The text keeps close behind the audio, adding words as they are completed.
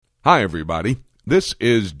Hi, everybody. This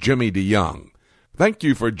is Jimmy DeYoung. Thank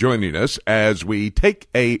you for joining us as we take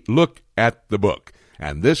a look at the book.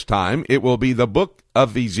 And this time it will be the book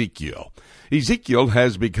of Ezekiel. Ezekiel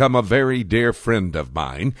has become a very dear friend of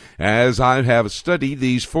mine as I have studied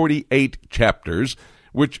these 48 chapters,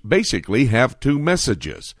 which basically have two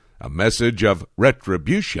messages, a message of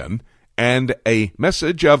retribution and a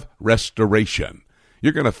message of restoration.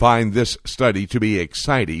 You're going to find this study to be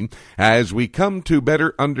exciting as we come to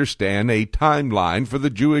better understand a timeline for the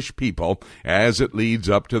Jewish people as it leads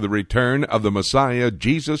up to the return of the Messiah,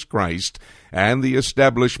 Jesus Christ, and the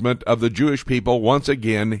establishment of the Jewish people once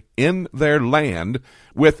again in their land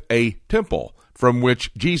with a temple from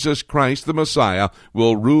which Jesus Christ, the Messiah,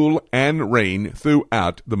 will rule and reign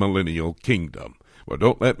throughout the millennial kingdom. Well,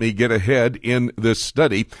 don't let me get ahead in this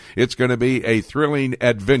study. It's going to be a thrilling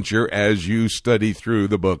adventure as you study through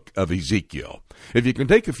the book of Ezekiel. If you can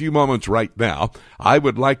take a few moments right now, I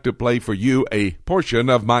would like to play for you a portion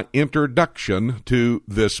of my introduction to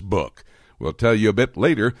this book. We'll tell you a bit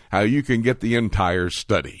later how you can get the entire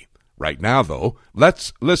study. Right now, though,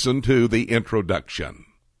 let's listen to the introduction.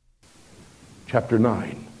 Chapter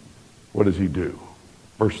 9. What does he do?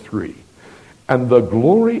 Verse 3. And the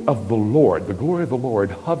glory of the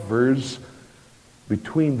Lord hovers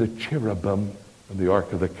between the cherubim and the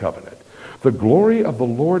Ark of the Covenant. The glory of the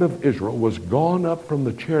Lord of Israel was gone up from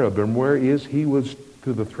the cherubim, whereas he was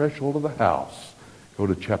to the threshold of the house. Go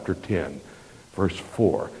to chapter 10, verse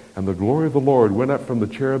 4. And the glory of the Lord went up from the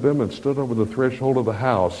cherubim and stood over the threshold of the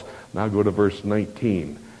house. Now go to verse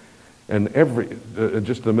 19. And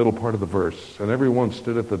just the middle part of the verse, and everyone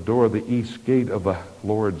stood at the door of the east gate of the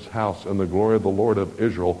Lord's house, and the glory of the Lord of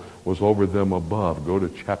Israel was over them above. Go to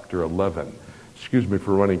chapter 11. Excuse me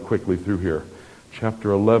for running quickly through here.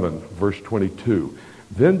 Chapter 11, verse 22.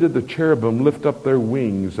 Then did the cherubim lift up their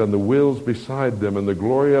wings, and the wheels beside them, and the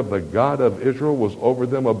glory of the God of Israel was over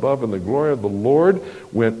them above, and the glory of the Lord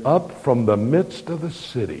went up from the midst of the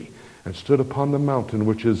city, and stood upon the mountain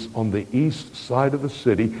which is on the east side of the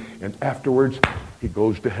city, and afterwards he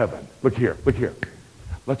goes to heaven. Look here.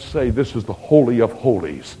 Let's say this is the Holy of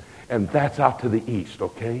Holies, and that's out to the east,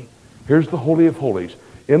 okay? Here's the Holy of Holies.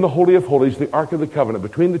 In the Holy of Holies, the Ark of the Covenant,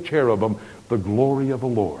 between the cherubim, the glory of the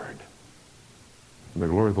Lord. And the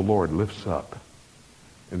glory of the Lord lifts up,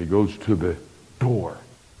 and he goes to the door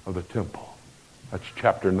of the temple. That's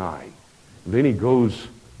chapter 9. And then he goes,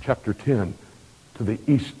 chapter 10, to the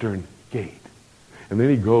eastern gate. And then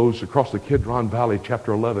he goes across the Kidron Valley,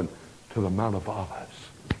 chapter 11, to the Mount of Olives.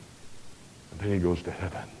 And then he goes to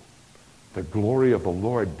heaven. The glory of the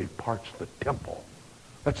Lord departs the temple.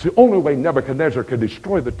 That's the only way Nebuchadnezzar could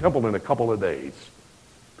destroy the temple in a couple of days,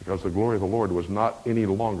 because the glory of the Lord was not any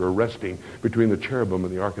longer resting between the cherubim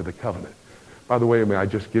and the Ark of the Covenant. By the way, may I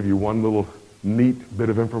just give you one little neat bit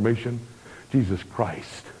of information? Jesus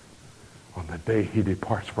Christ, on the day he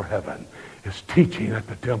departs for heaven, is teaching at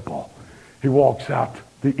the temple. He walks out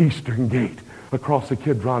the eastern gate across the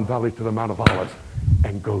Kidron Valley to the Mount of Olives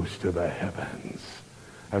and goes to the heavens.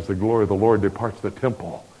 As the glory of the Lord departs the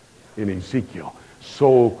temple in Ezekiel,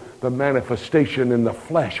 so the manifestation in the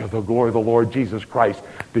flesh of the glory of the Lord Jesus Christ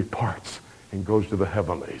departs and goes to the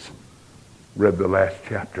heavenlies. Read the last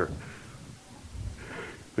chapter.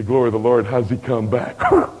 The glory of the Lord, how's he come back?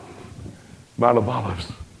 Mount of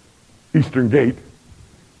Olives, eastern gate,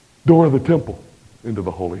 door of the temple, into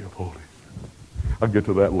the Holy of Holies. I'll get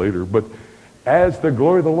to that later. But as the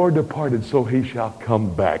glory of the Lord departed, so he shall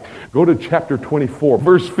come back. Go to chapter 24,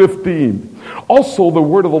 verse 15. Also the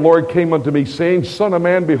word of the Lord came unto me, saying, Son of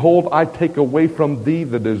man, behold, I take away from thee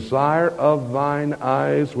the desire of thine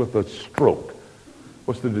eyes with a stroke.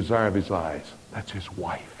 What's the desire of his eyes? That's his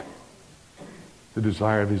wife. The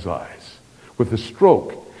desire of his eyes. With a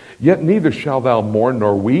stroke. Yet neither shalt thou mourn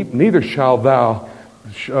nor weep, neither shall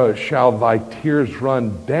thy tears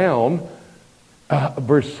run down.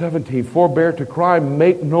 Verse 17, forbear to cry,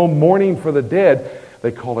 make no mourning for the dead.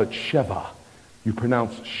 They call it Sheva. You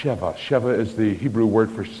pronounce Sheva. Sheva is the Hebrew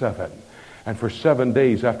word for 7. And for 7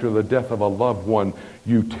 days after the death of a loved one,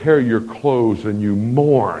 you tear your clothes and you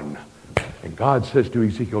mourn. And God says to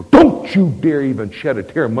Ezekiel, don't you dare even shed a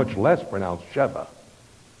tear, much less pronounce Sheva.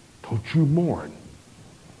 Don't you mourn.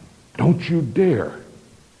 Don't you dare.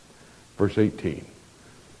 Verse 18.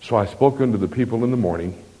 So I spoke unto the people in the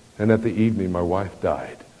morning, and at the evening my wife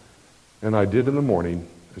died. And I did in the morning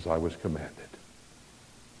as I was commanded.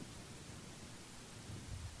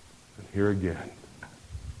 And here again,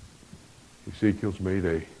 Ezekiel's made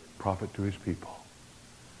a prophet to his people.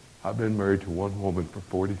 I've been married to one woman for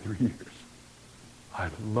 43 years. I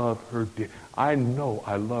love her. I know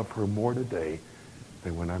I love her more today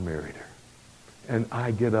than when I married her. And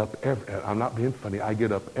I get up, I'm not being funny, I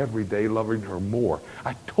get up every day loving her more.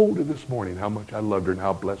 I told her this morning how much I loved her and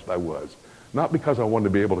how blessed I was. Not because I wanted to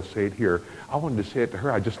be able to say it here. I wanted to say it to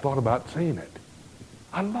her. I just thought about saying it.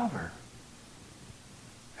 I love her.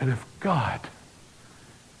 And if God,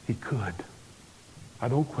 he could, I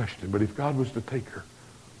don't question, but if God was to take her,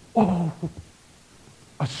 oh,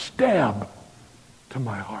 a stab to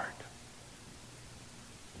my heart.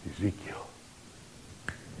 Ezekiel,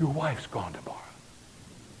 your wife's gone tomorrow.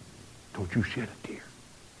 Don't you shed a tear.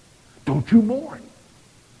 Don't you mourn.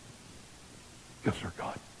 Yes, sir,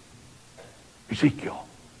 God. Ezekiel,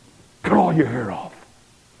 cut all your hair off.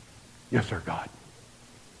 Yes, sir, God.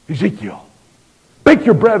 Ezekiel, bake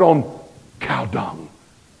your bread on cow dung.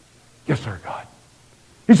 Yes, sir, God.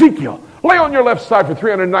 Ezekiel, lay on your left side for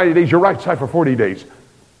 390 days, your right side for 40 days.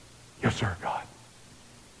 Yes, sir, God.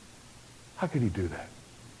 How could he do that?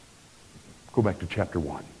 Go back to chapter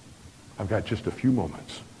 1. I've got just a few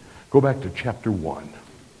moments. Go back to chapter 1.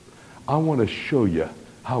 I want to show you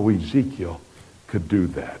how Ezekiel could do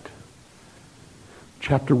that.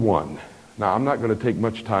 Chapter 1. Now, I'm not going to take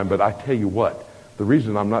much time, but I tell you what, the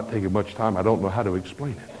reason I'm not taking much time, I don't know how to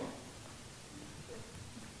explain it.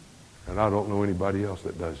 And I don't know anybody else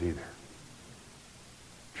that does either.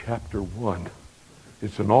 Chapter 1.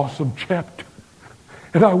 It's an awesome chapter.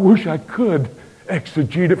 And I wish I could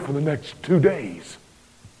exegete it for the next 2 days.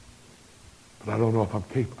 But I don't know if I'm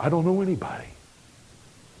capable. I don't know anybody.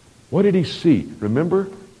 What did he see? Remember,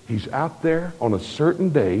 he's out there on a certain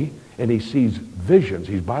day, and he sees visions.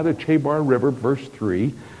 He's by the Chebar River, verse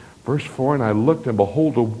 3. Verse 4, and I looked, and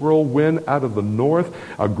behold, a whirlwind out of the north,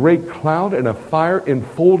 a great cloud, and a fire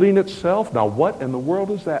enfolding itself. Now, what in the world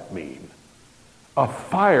does that mean? A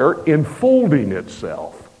fire enfolding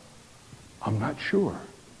itself. I'm not sure.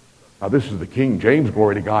 Now, this is the King James,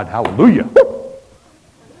 glory to God, hallelujah.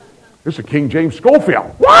 This is a King James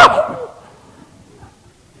Schofield. Wow!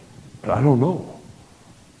 But I don't know.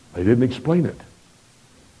 They didn't explain it.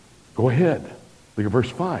 Go ahead. Look at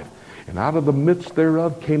verse 5. And out of the midst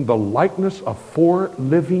thereof came the likeness of 4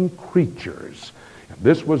 living creatures. And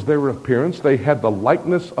this was their appearance. They had the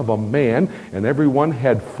likeness of a man, and every one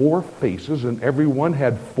had 4 faces, and every one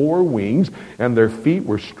had 4 wings, and their feet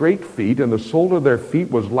were straight feet, and the sole of their feet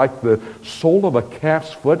was like the sole of a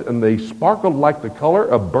calf's foot, and they sparkled like the color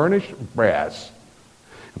of burnished brass.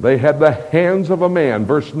 They had the hands of a man,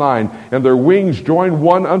 verse 9, and their wings joined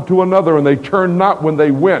one unto another, and they turned not when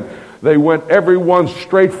they went. They went every one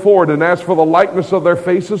straight forward. And as for the likeness of their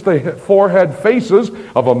faces, they 4 had faces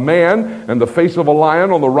of a man, and the face of a lion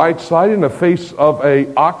on the right side, and the face of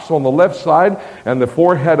a ox on the left side, and the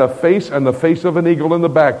 4 had a face, and the face of an eagle in the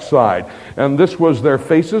backside. And this was their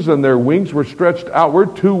faces, and their wings were stretched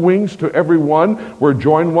outward. 2 wings to every one were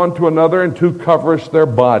joined one to another, and 2 covereth their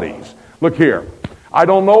bodies. Look here. I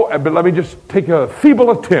don't know, but let me just take a feeble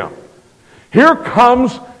attempt. Here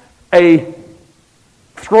comes a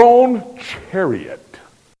throne chariot.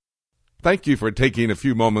 Thank you for taking a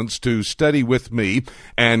few moments to study with me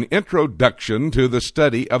an introduction to the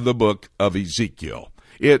study of the book of Ezekiel.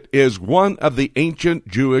 It is one of the ancient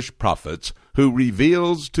Jewish prophets who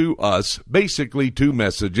reveals to us basically 2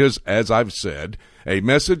 messages, as I've said, a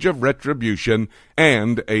message of retribution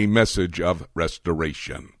and a message of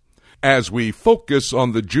restoration. As we focus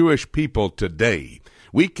on the Jewish people today,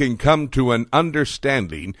 we can come to an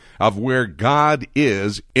understanding of where God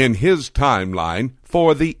is in his timeline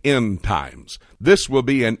for the end times. This will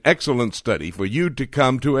be an excellent study for you to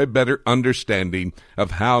come to a better understanding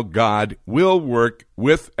of how God will work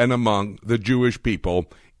with and among the Jewish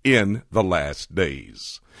people in the last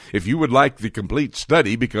days. If you would like the complete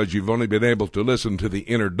study, because you've only been able to listen to the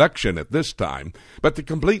introduction at this time, but the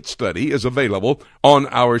complete study is available on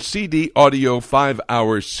our CD audio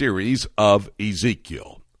 5-hour series of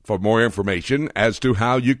Ezekiel. For more information as to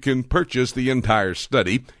how you can purchase the entire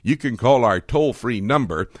study, you can call our toll-free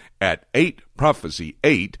number at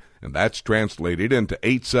 8Prophecy8, and that's translated into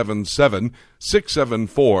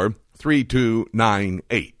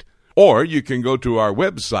 877-674-3298. Or you can go to our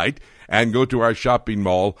website and go to our shopping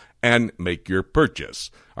mall and make your purchase.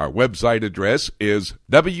 Our website address is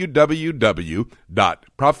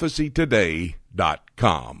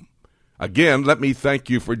www.prophecytoday.com. Again, let me thank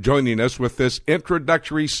you for joining us with this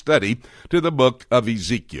introductory study to the book of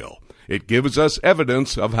Ezekiel. It gives us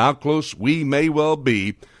evidence of how close we may well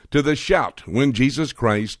be to the shout when Jesus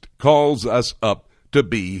Christ calls us up to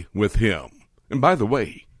be with him. And by the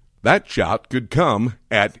way, that shout could come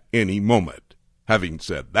at any moment. Having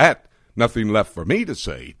said that, nothing left for me to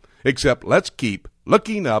say except let's keep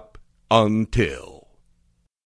looking up until.